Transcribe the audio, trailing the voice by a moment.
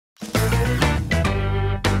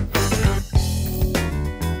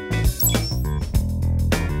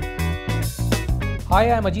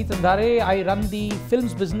Hi, I'm Ajit Andhare. I run the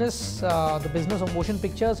films business, the business of motion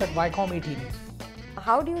pictures at Viacom18.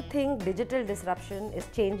 How do you think digital disruption is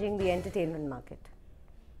changing the entertainment market?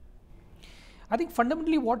 I think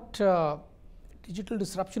fundamentally what digital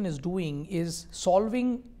disruption is doing is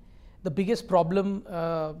solving the biggest problem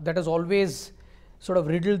that has always sort of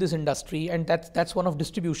riddled this industry, and that's one of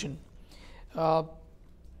distribution.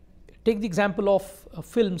 Take the example of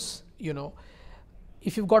films,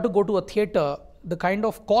 if you've got to go to a theater, the kind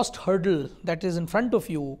of cost hurdle that is in front of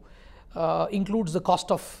you includes the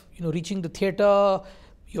cost of reaching the theater,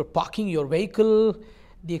 your parking your vehicle,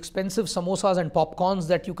 the expensive samosas and popcorns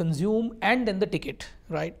that you consume, and then the ticket,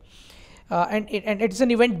 right? And it's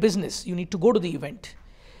an event business. You need to go to the event.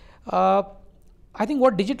 I think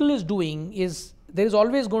what digital is doing is there is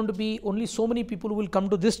always going to be only so many people who will come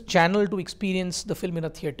to this channel to experience the film in a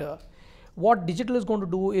theater. What digital is going to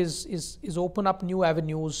do is open up new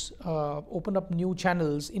avenues, open up new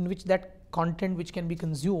channels in which that content which can be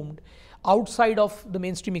consumed outside of the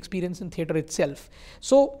mainstream experience in theater itself.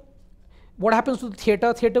 So what happens to the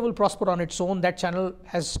theater? Theater will prosper on its own. That channel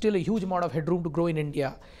has still a huge amount of headroom to grow in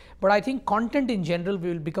India. But I think content in general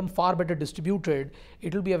will become far better distributed.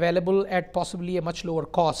 It will be available at possibly a much lower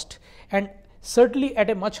cost, and certainly at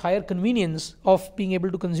a much higher convenience of being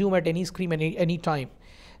able to consume at any screen any time.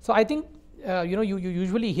 So I think you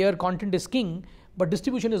usually hear content is king, but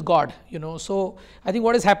distribution is God. So I think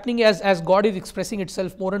what is happening as God is expressing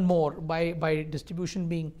itself more and more by distribution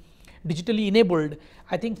being digitally enabled,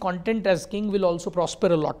 I think content as king will also prosper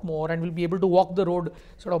a lot more and will be able to walk the road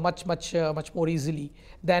sort of much more easily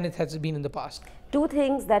than it has been in the past. Two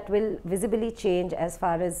things that will visibly change as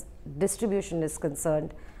far as distribution is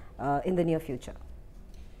concerned in the near future.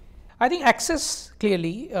 I think access,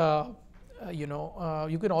 clearly,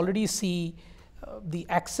 you can already see the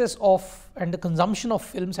access of and the consumption of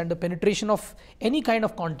films and the penetration of any kind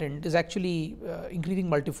of content is actually increasing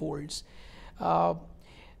multifolds.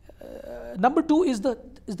 Number two is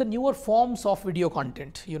the newer forms of video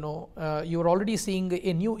content. You're already seeing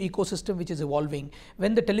a new ecosystem which is evolving.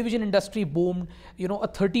 When the television industry boomed, a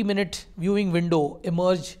 30-minute viewing window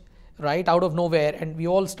emerged right out of nowhere, and we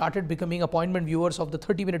all started becoming appointment viewers of the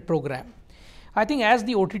 30-minute program. I think as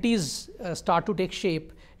the OTTs start to take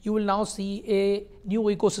shape, you will now see a new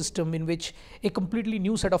ecosystem in which a completely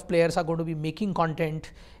new set of players are going to be making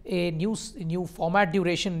content, a new format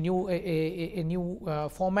duration, a new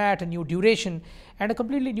format, a new duration, and a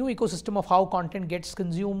completely new ecosystem of how content gets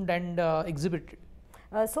consumed and exhibited.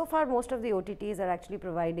 So far, most of the OTTs are actually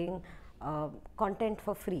providing content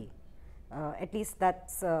for free. At least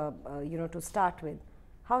that's to start with.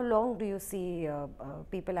 How long do you see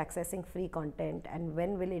people accessing free content, and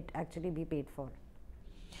when will it actually be paid for?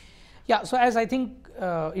 Yeah, so as I think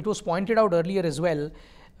it was pointed out earlier as well,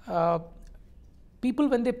 people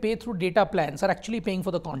when they pay through data plans are actually paying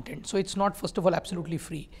for the content. So it's not, first of all, absolutely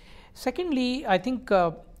free. Secondly, I think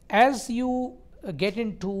as you get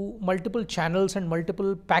into multiple channels and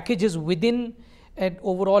multiple packages within an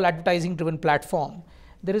overall advertising driven platform,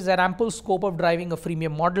 there is an ample scope of driving a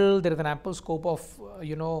freemium model. There is an ample scope of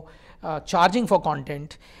charging for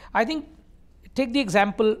content. I think, take the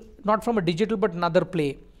example not from a digital but another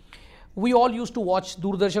play. We all used to watch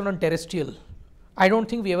Doordarshan on terrestrial. I don't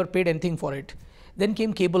think we ever paid anything for it. Then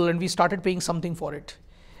came cable and we started paying something for it.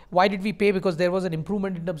 Why did we pay? Because there was an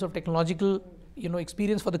improvement in terms of technological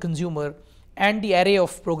experience for the consumer and the array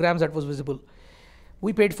of programs that was visible.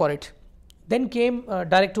 We paid for it. Then came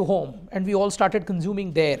direct to home, and we all started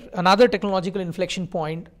consuming there. Another technological inflection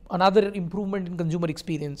point, another improvement in consumer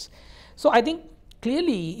experience. So I think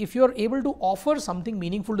clearly, if you're able to offer something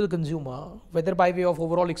meaningful to the consumer, whether by way of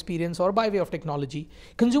overall experience or by way of technology,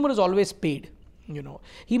 consumer is always paid.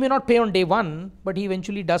 He may not pay on day one, but he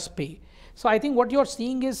eventually does pay. So I think what you're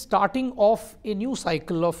seeing is starting off a new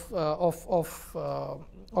cycle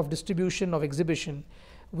of distribution, of exhibition,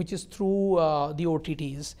 which is through the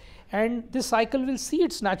OTTs. And this cycle will see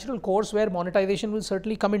its natural course where monetization will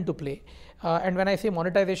certainly come into play. And when I say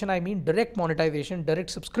monetization, I mean direct monetization, direct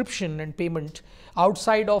subscription and payment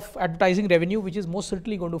outside of advertising revenue, which is most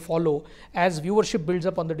certainly going to follow as viewership builds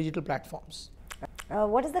up on the digital platforms.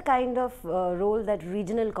 What is the kind of role that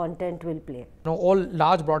regional content will play? All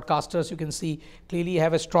large broadcasters, you can see, clearly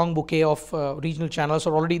have a strong bouquet of regional channels,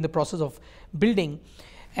 or already in the process of building.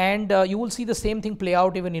 And you will see the same thing play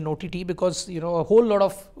out even in OTT, because a whole lot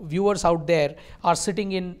of viewers out there are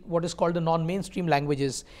sitting in what is called the non-mainstream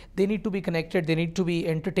languages. They need to be connected, they need to be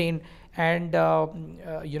entertained, and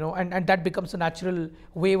and that becomes a natural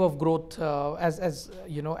wave of growth as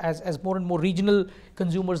more and more regional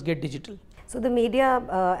consumers get digital. So the media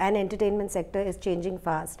and entertainment sector is changing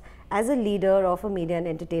fast. As a leader of a media and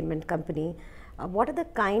entertainment company, what are the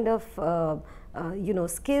kind of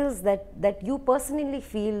skills that you personally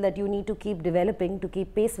feel that you need to keep developing to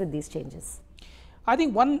keep pace with these changes? I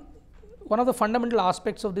think one of the fundamental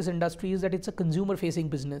aspects of this industry is that it's a consumer facing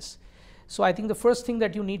business. So I think the first thing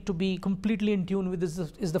that you need to be completely in tune with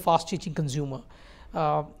is the fast changing consumer.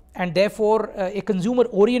 And therefore a consumer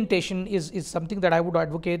orientation is something that I would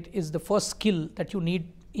advocate is the first skill that you need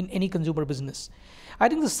in any consumer business. I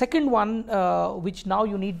think the second one which now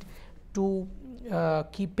you need to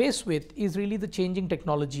keep pace with is really the changing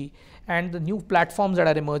technology and the new platforms that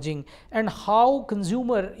are emerging, and how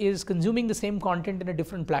consumer is consuming the same content in a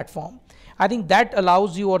different platform. I think that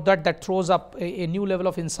allows you, or that throws up a new level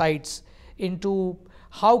of insights into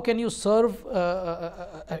how can you serve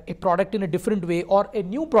a product in a different way, or a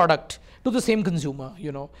new product to the same consumer.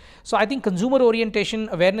 So I think consumer orientation,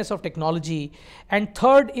 awareness of technology, and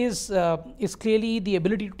third is clearly the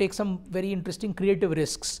ability to take some very interesting creative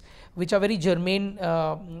risks, which are very germane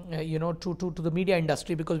to the media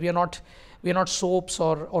industry, because we are not soaps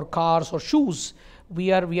or cars or shoes.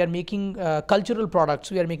 We are making cultural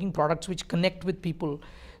products. We are making products which connect with people.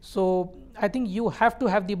 So I think you have to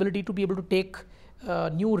have the ability to be able to take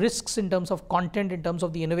new risks in terms of content, in terms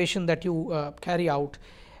of the innovation that you carry out.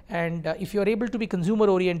 And if you are able to be consumer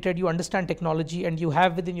oriented, you understand technology, and you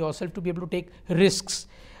have within yourself to be able to take risks,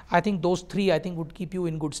 I think those three would keep you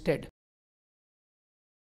in good stead.